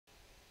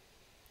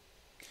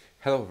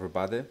Hello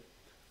everybody,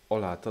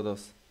 hola a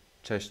todos,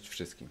 cześć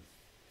wszystkim.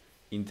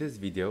 In this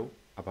video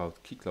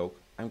about Keycloak,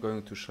 I'm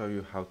going to show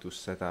you how to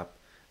set up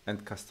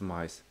and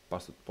customize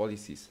password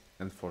policies,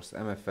 enforce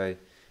MFA,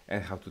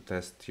 and how to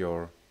test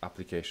your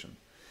application.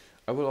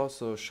 I will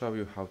also show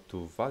you how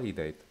to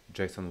validate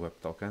JSON Web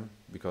Token,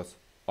 because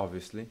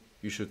obviously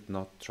you should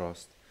not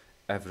trust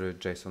every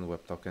JSON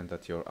Web Token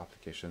that your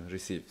application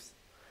receives.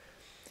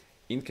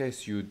 In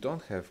case you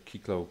don't have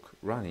Keycloak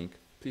running,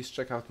 please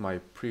check out my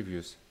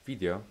previous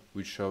video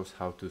which shows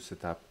how to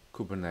set up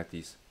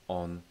Kubernetes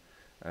on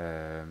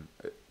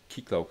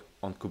Keycloak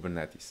on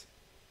Kubernetes.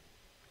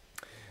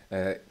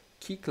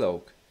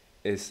 Keycloak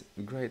is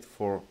great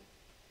for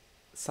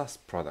SaaS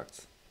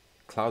products,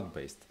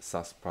 cloud-based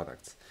SaaS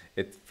products.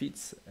 It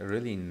fits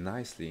really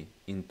nicely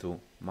into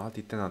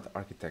multi-tenant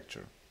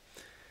architecture.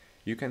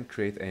 You can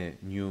create a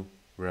new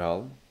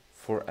realm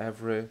for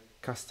every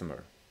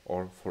customer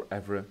or for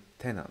every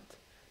tenant.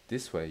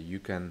 This way you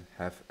can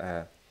have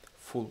a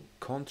full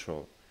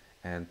control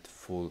and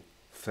full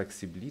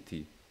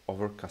flexibility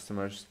over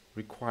customers'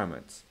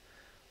 requirements.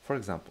 For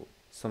example,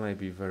 some may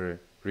be very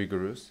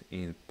rigorous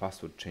in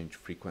password change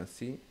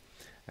frequency,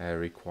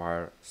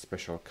 require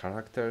special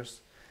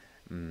characters,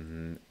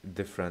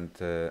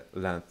 different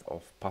length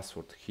of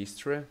password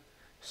history.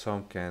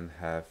 Some can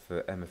have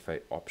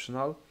MFA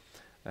optional,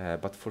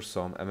 but for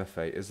some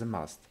MFA is a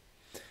must.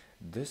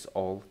 This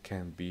all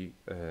can be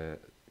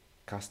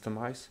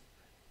customized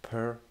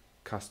per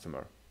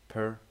customer,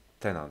 per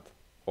tenant,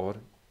 or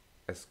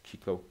as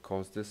Keycloak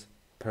calls this,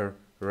 per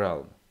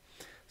realm.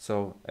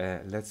 So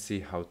let's see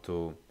how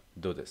to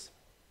do this.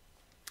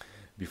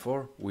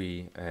 Before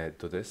we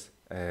do this,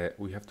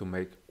 we have to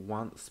make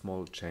one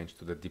small change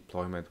to the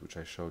deployment which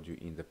I showed you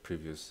in the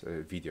previous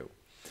video.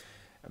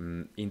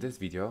 In this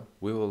video,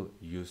 we will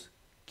use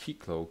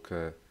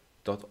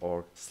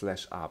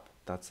keycloak.org/app.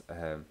 That's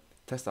a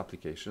test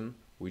application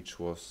which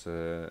was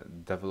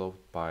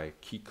developed by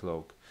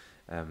Keycloak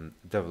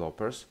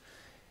developers.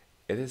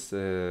 It is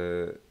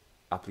an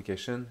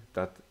application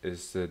that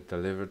is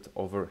delivered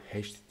over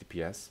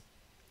HTTPS.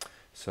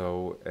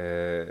 So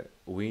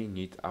we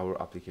need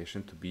our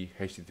application to be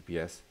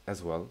HTTPS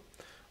as well.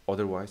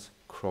 Otherwise,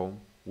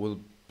 Chrome will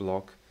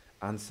block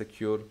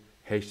unsecure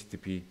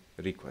HTTP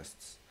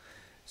requests.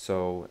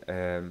 So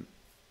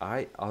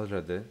I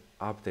already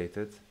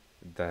updated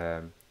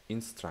the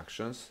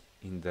instructions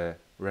in the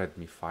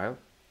README file.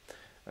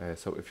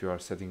 So if you are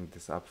setting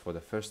this up for the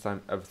first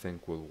time,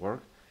 everything will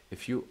work.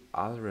 If you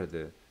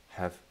already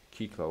have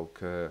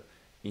Keycloak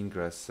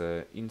ingress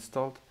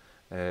installed,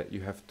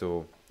 you have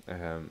to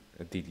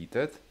delete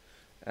it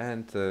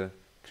and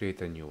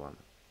create a new one.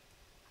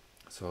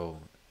 So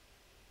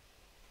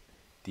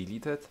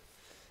delete it,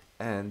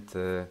 and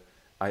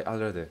I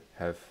already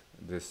have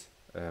this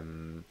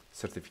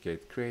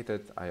certificate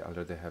created. I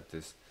already have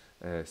this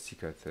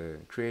secret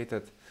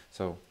created,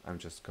 so I'm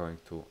just going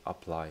to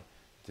apply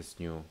this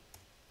new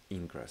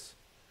ingress.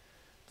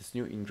 This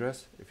new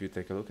ingress, if you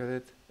take a look at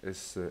it,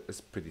 is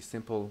pretty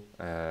simple.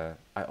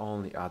 I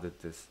only added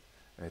this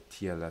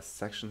TLS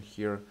section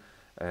here.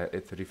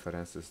 It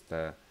references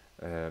the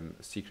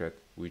secret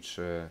which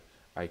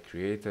I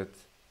created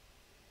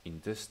in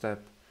this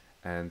step,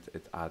 and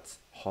it adds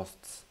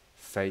hosts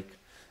fake.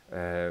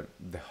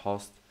 The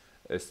host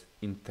is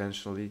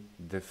intentionally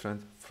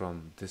different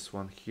from this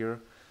one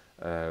here.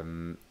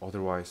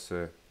 Otherwise,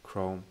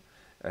 Chrome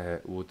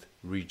would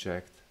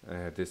reject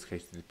this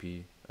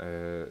HTTP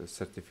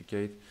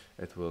certificate.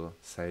 It will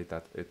say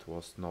that it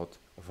was not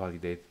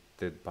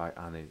validated by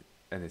any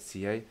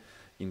CA.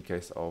 In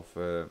case of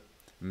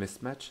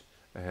mismatch,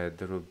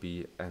 there will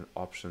be an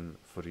option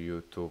for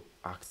you to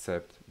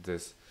accept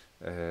this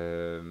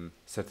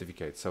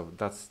certificate. So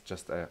that's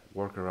just a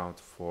workaround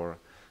for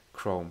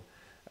Chrome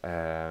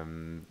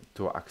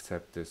to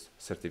accept this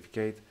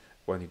certificate.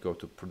 When you go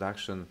to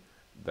production,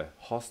 the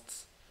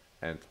hosts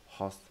and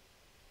host,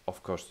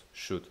 of course,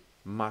 should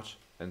match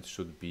and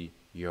should be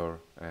your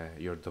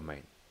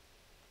domain.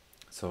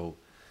 So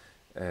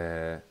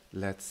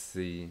let's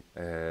see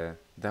the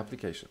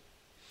application.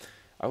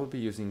 I will be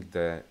using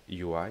the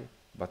UI,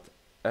 but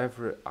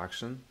every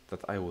action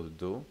that I will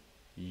do,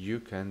 you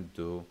can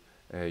do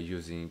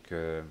using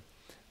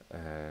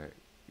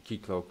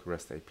Keycloak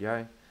REST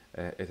API.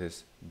 It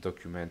is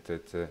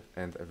documented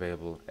and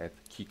available at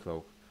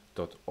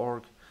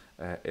keycloak.org.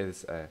 It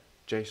is a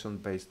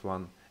JSON-based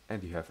one,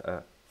 and you have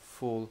a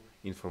full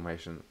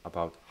information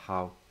about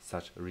how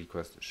such a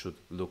request should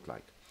look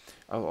like.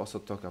 I will also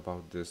talk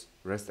about this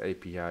REST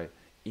API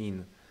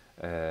in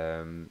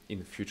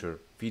future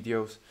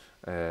videos.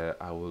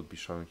 I will be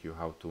showing you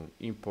how to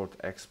import,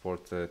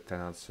 export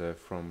tenants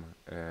from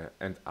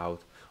and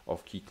out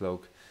of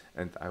Keycloak,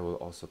 and I will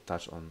also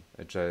touch on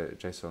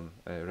JSON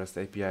REST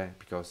API,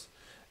 because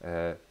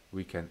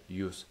we can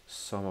use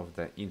some of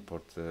the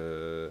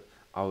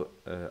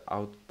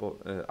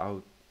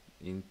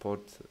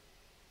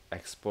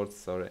export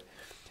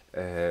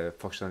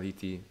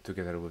functionality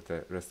together with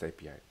the REST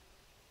API.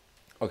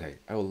 Okay,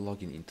 I will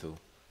log in into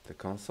the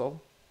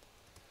console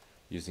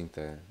using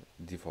the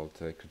default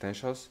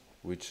credentials.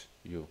 which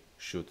you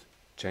should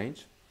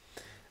change.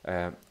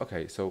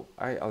 Okay, so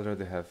I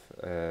already have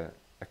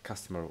a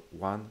customer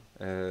 1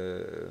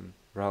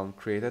 realm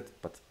created,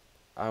 but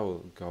I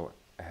will go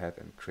ahead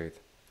and create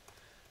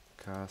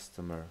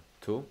customer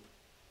 2.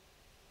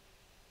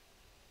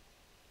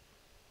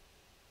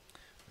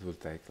 It will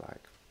take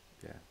like,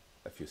 yeah,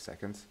 a few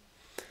seconds.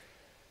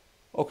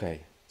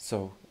 Okay,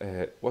 so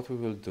what we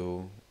will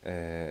do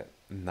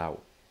now,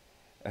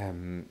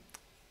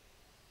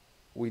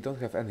 we don't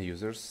have any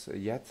users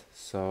yet,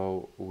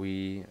 so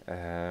we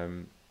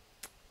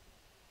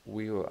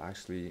will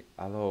actually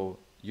allow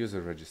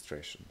user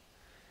registration.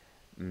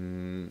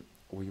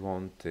 We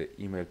want the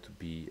email to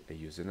be a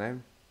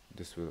username.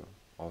 This will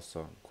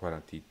also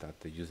guarantee that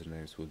the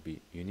usernames will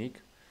be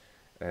unique.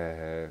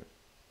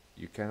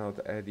 You cannot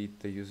edit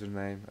the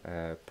username.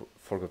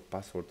 Forgot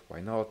password,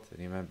 why not?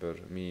 Remember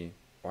me,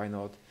 why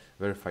not?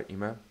 Verify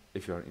email,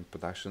 if you are in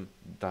production,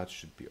 that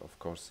should be of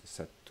course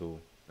set to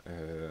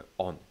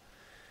on.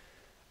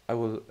 I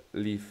will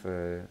leave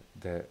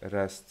the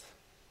rest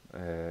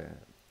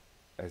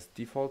as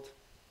default.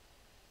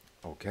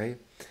 Okay,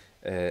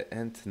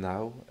 and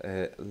now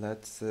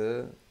let's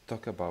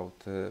talk about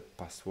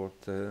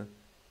password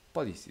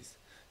policies.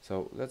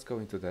 So let's go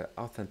into the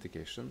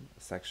authentication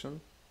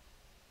section.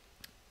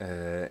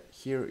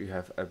 Here you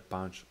have a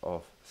bunch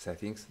of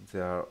settings. They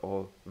are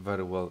all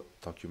very well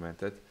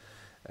documented.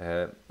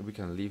 We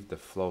can leave the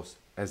flows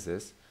as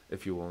is.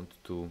 If you want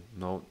to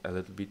know a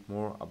little bit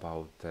more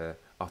about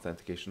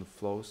authentication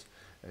flows,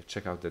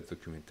 check out the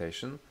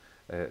documentation.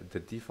 The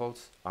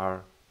defaults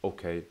are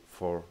okay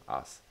for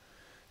us.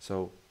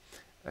 So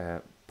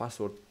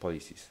password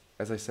policies.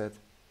 As I said,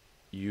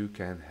 you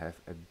can have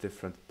a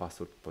different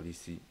password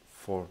policy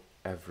for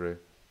every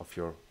of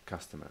your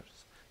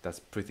customers. That's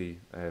pretty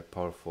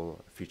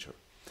powerful feature.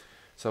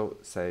 So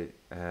say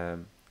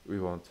we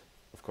want,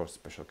 of course,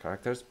 special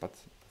characters, but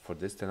for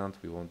this tenant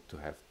we want to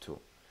have 2.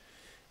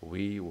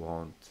 We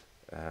want,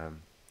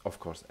 of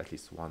course, at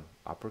least 1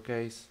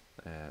 uppercase,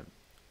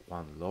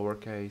 1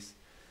 lowercase,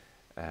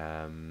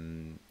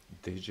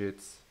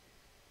 digits,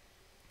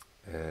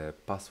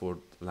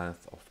 password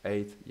length of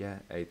 8. Yeah,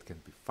 8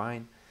 can be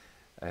fine.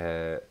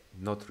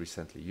 Not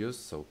recently used,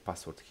 so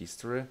password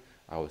history,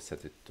 I will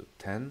set it to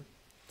 10.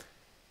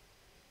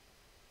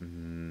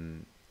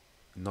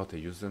 Not a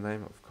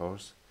username, of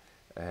course.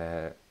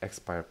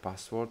 Expire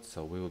password,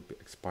 so we will be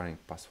expiring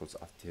passwords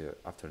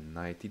after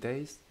 90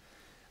 days.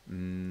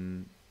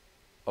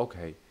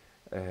 Okay,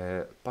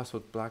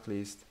 password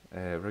blacklist,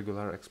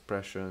 regular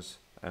expressions,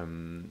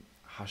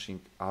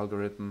 hashing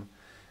algorithm.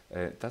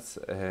 That's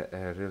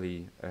a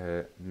really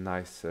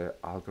nice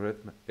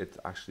algorithm. It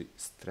actually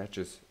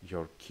stretches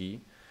your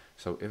key.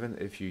 So even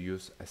if you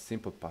use a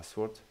simple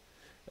password,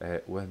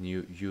 when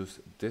you use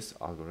this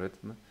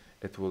algorithm,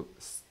 it will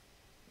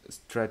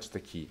stretch the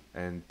key,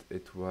 and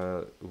it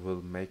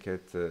will make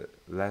it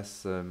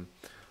less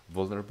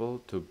vulnerable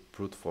to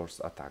brute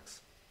force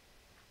attacks.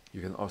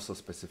 You can also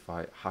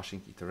specify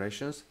hashing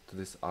iterations to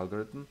this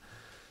algorithm.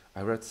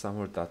 I read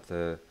somewhere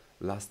that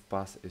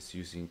LastPass is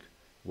using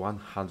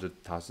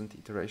 100,000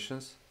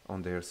 iterations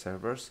on their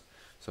servers.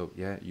 So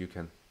yeah, you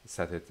can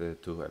set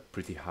it to a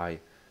pretty high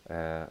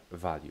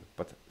value,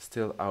 but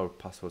still our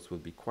passwords will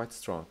be quite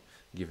strong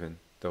given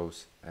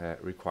those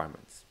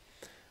requirements.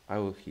 I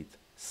will hit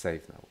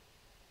save now.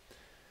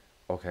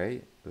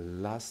 Okay,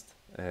 last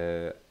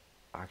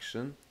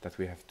action that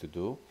we have to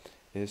do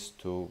is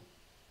to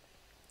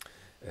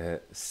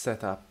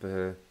set up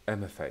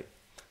MFA.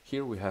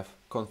 Here we have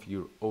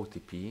configure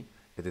OTP.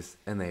 It is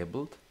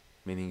enabled,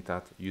 meaning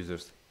that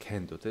users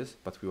can do this,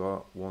 but we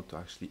want to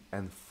actually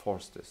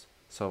enforce this.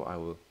 So I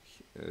will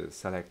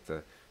select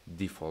the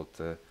default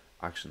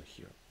action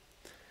here.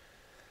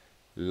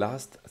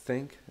 Last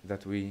thing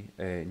that we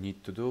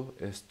need to do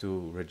is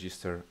to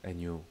register a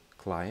new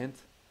client.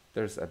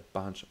 There's a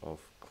bunch of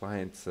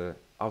clients out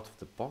of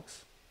the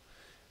box,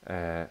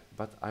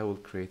 but I will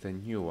create a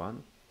new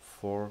one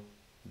for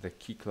the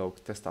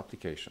Keycloak test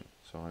application.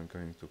 So I'm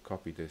going to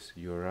copy this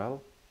URL.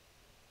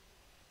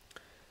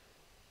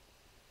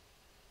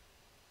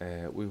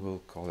 We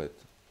will call it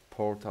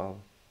portal.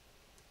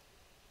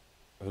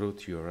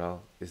 Root URL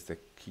is the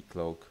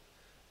Keycloak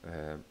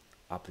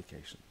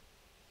application.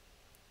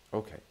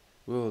 Okay,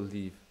 we will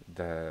leave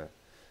the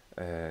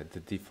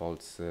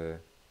defaults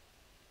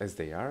as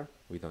they are.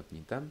 We don't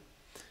need them.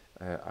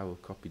 I will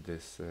copy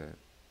this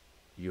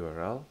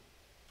URL.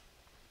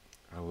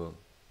 I will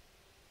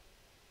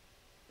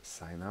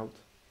sign out.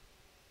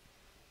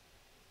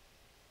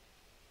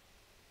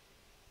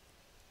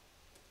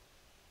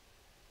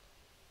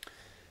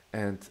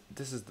 And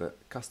this is the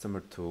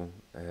customer to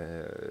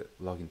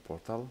login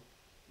portal.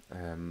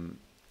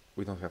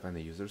 We don't have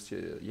any users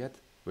yet.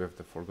 We have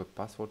the forgot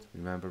password,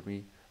 remember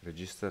me,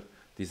 register.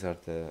 These are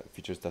the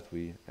features that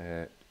we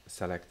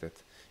selected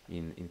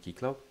in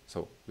Keycloak.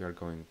 So we are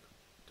going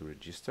to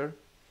register.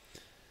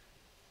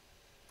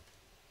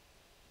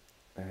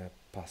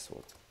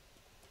 Password.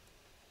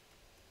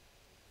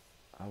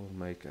 I will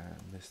make a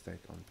mistake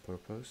on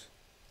purpose.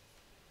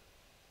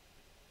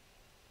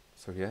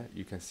 So yeah,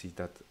 you can see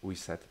that we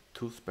set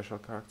 2 special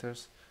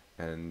characters,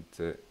 and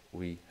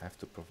we have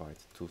to provide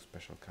 2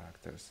 special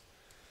characters.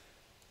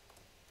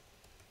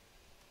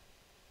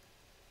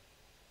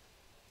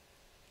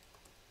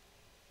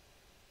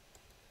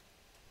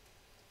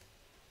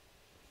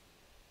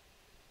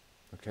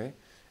 Okay,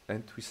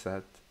 and we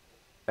set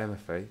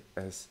MFA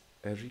as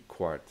a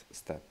required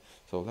step.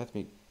 So let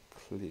me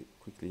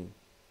quickly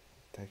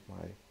take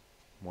my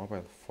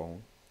mobile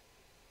phone.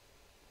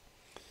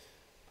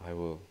 I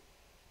will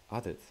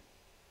add it.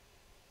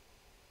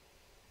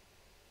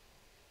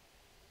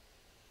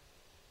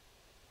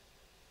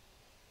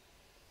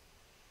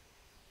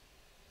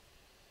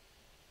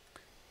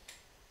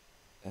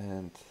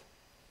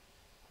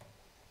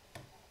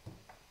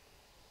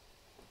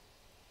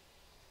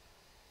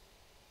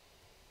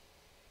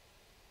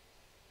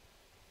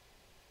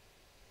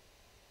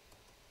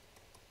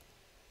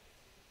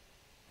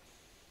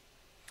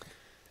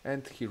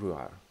 And here we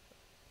are.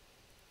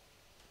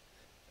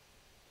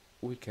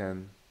 We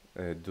can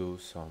do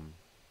some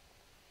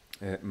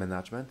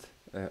management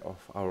of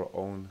our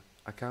own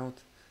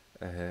account,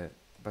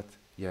 but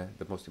yeah,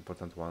 the most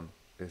important one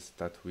is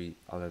that we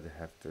already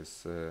have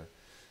this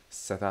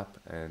setup,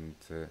 and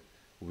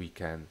we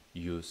can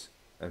use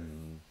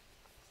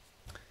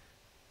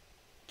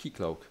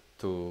Keycloak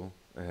to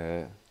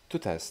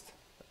test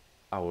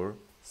our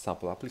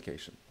sample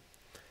application.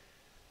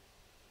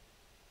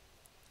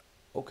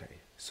 Okay,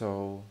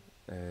 so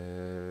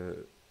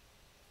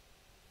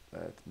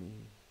let me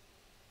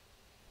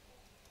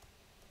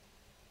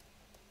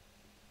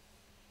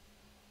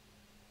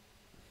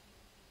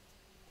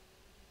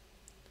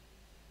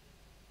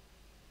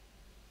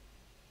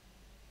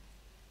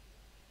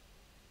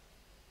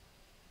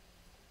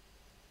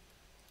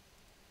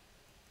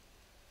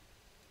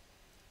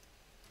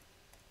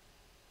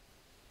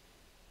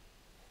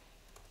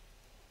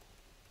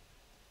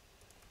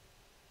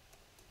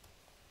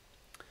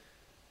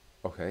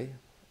okay,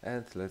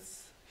 and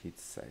let's hit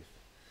save.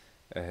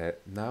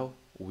 Now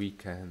we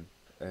can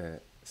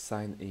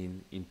sign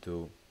in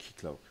into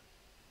Keycloak.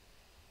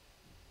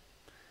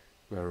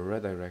 We are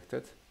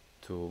redirected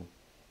to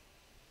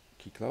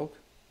Keycloak.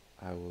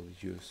 I will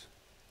use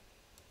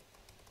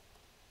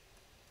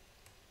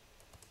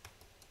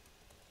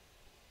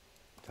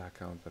the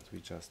account that we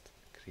just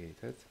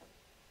created.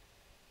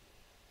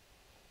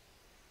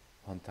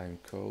 On-time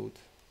code.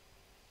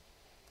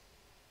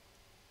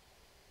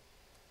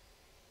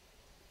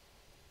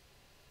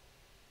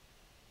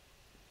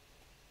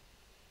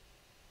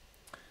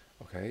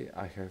 Okay,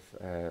 I have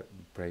a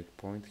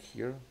breakpoint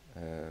here.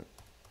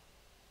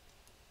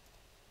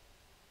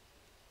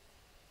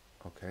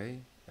 Okay,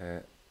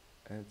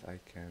 and I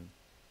can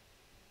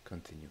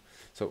continue.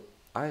 So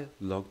I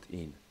logged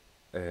in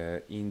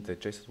the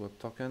JSON Web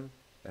Token.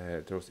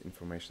 There was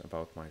information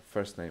about my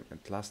first name and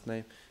last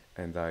name,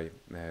 and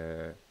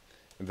the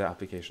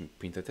application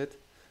printed it.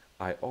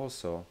 I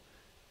also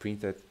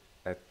printed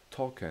a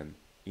token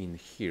in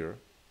here.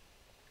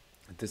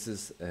 This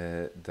is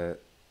the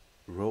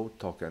raw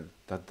token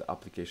that the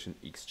application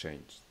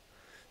exchanged.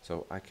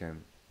 So I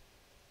can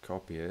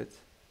copy it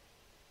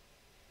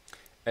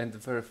and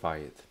verify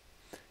it.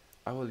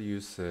 I will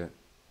use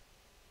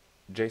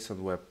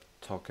JSON Web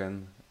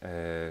Token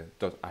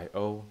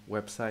 .io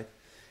website.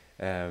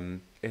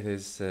 It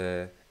is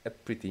a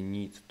pretty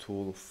neat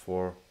tool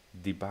for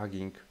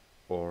debugging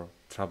or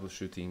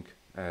troubleshooting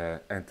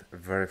and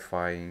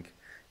verifying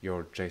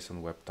your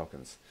JSON Web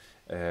Tokens.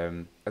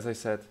 As I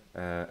said,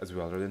 as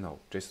we already know,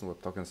 JSON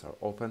Web Tokens are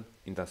open,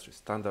 industry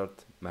standard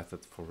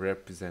method for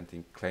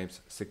representing claims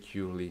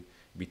securely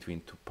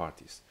between 2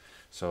 parties.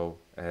 So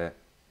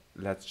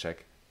let's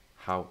check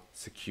how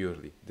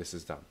securely this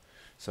is done.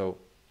 So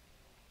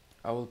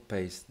I will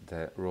paste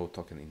the raw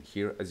token in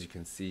here. As you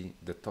can see,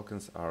 the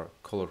tokens are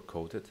color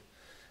coded.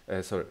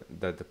 Sorry,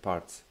 the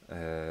parts,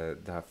 there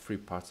are 3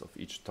 parts of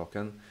each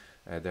token.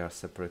 They are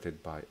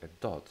separated by a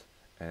dot.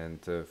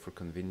 And for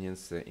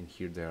convenience, in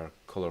here they are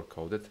color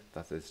coded.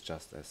 That is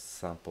just a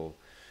sample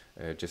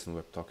JSON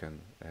Web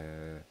Token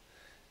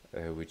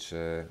which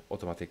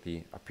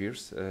automatically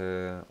appears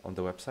on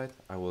the website.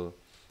 I will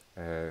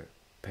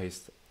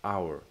paste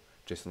our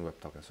JSON Web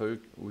Token, so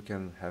we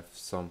can have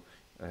some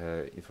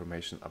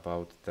information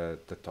about the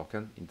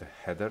token in the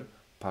header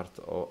part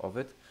of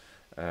it,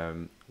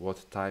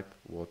 what type,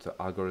 what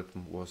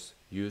algorithm was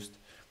used.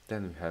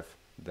 Then we have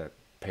the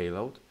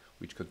payload,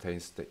 which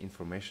contains the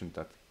information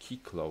that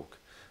Keycloak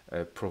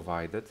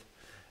provided.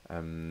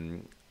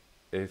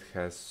 It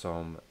has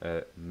some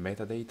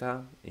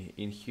metadata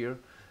in here.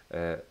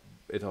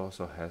 It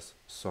also has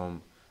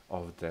some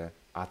of the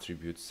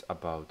attributes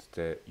about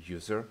the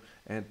user,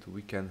 and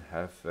we can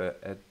have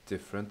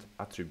different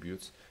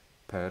attributes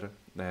per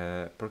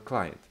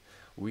client.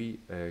 We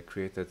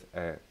created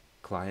a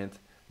client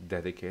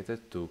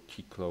dedicated to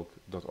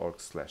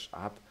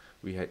keycloak.org/app.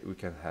 We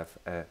can have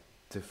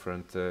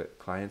different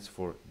clients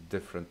for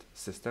different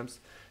systems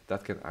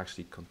that can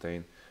actually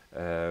contain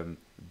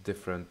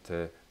different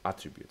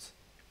attributes.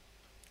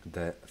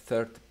 The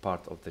third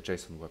part of the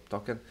JSON Web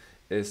Token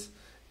is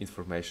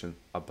information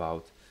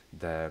about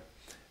the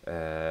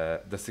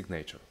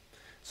signature.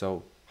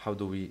 So how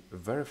do we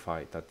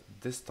verify that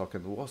this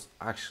token was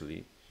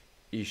actually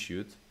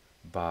issued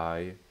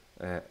by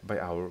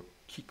our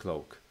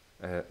Keycloak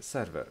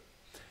server?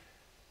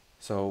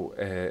 So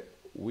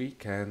we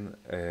can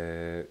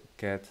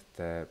get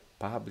the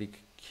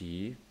public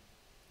key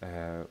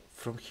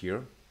from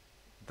here.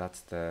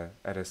 That's the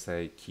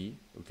RSA key.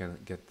 We can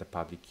get the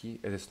public key.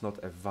 It is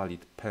not a valid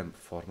PEM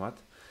format.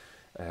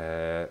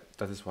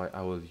 That is why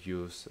I will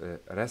use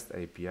REST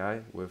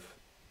API with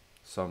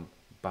some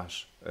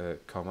bash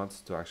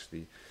commands to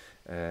actually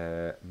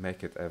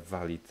make it a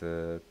valid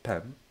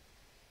PEM.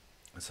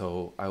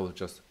 So I will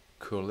just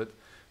curl it.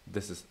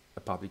 This is a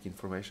public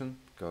information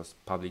because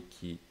public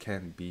key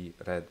can be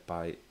read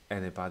by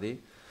anybody.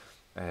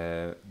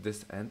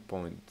 This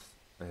endpoint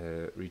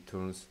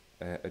returns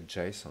a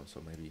JSON,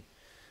 so maybe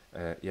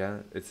yeah,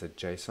 it's a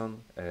JSON.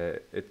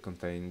 It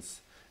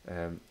contains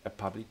a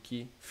public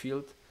key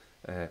field,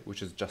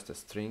 which is just a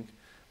string.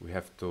 We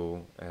have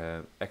to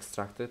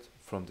extract it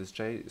from this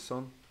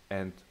JSON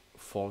and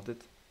fold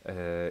it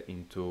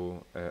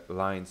into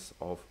lines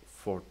of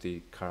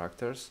 40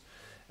 characters,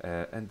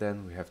 and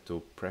then we have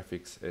to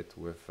prefix it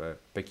with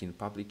begin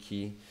public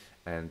key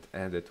and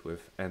end it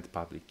with end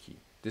public key.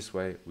 This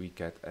way we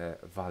get a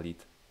valid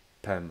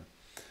PEM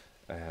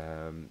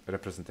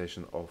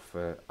representation of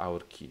our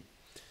key,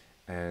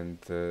 and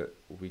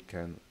we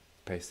can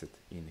paste it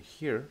in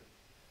here,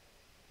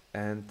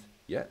 and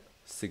yeah,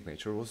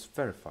 signature was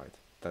verified.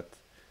 That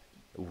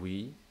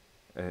we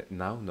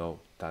now know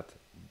that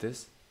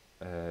this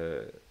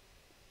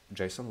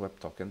JSON Web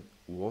Token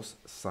was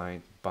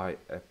signed by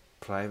a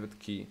private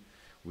key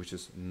which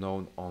is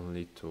known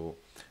only to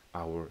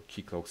our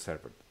Keycloak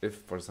server. If,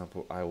 for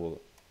example, I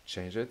will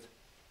change it,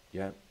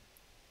 yeah,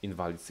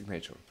 invalid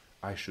signature.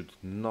 I should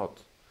not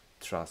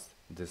trust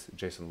this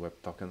JSON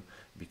Web Token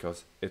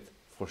because it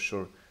for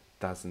sure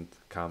doesn't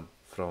come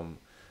from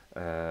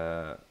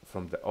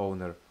the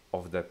owner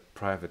of the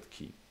private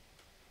key,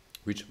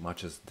 which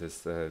matches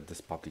this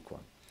this public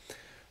one.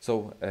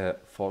 So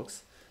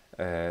folks,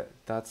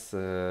 that's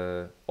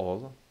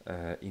all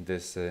in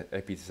this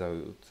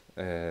episode.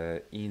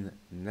 In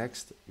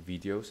next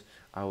videos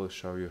I will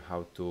show you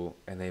how to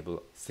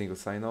enable single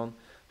sign-on,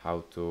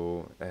 how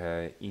to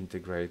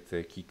integrate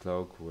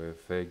Keycloak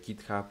with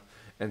GitHub,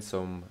 and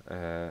some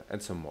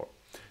more.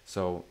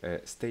 So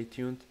stay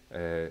tuned.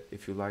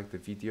 If you like the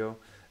video,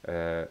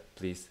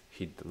 please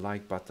hit the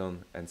like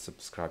button and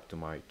subscribe to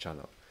my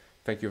channel.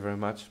 Thank you very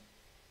much.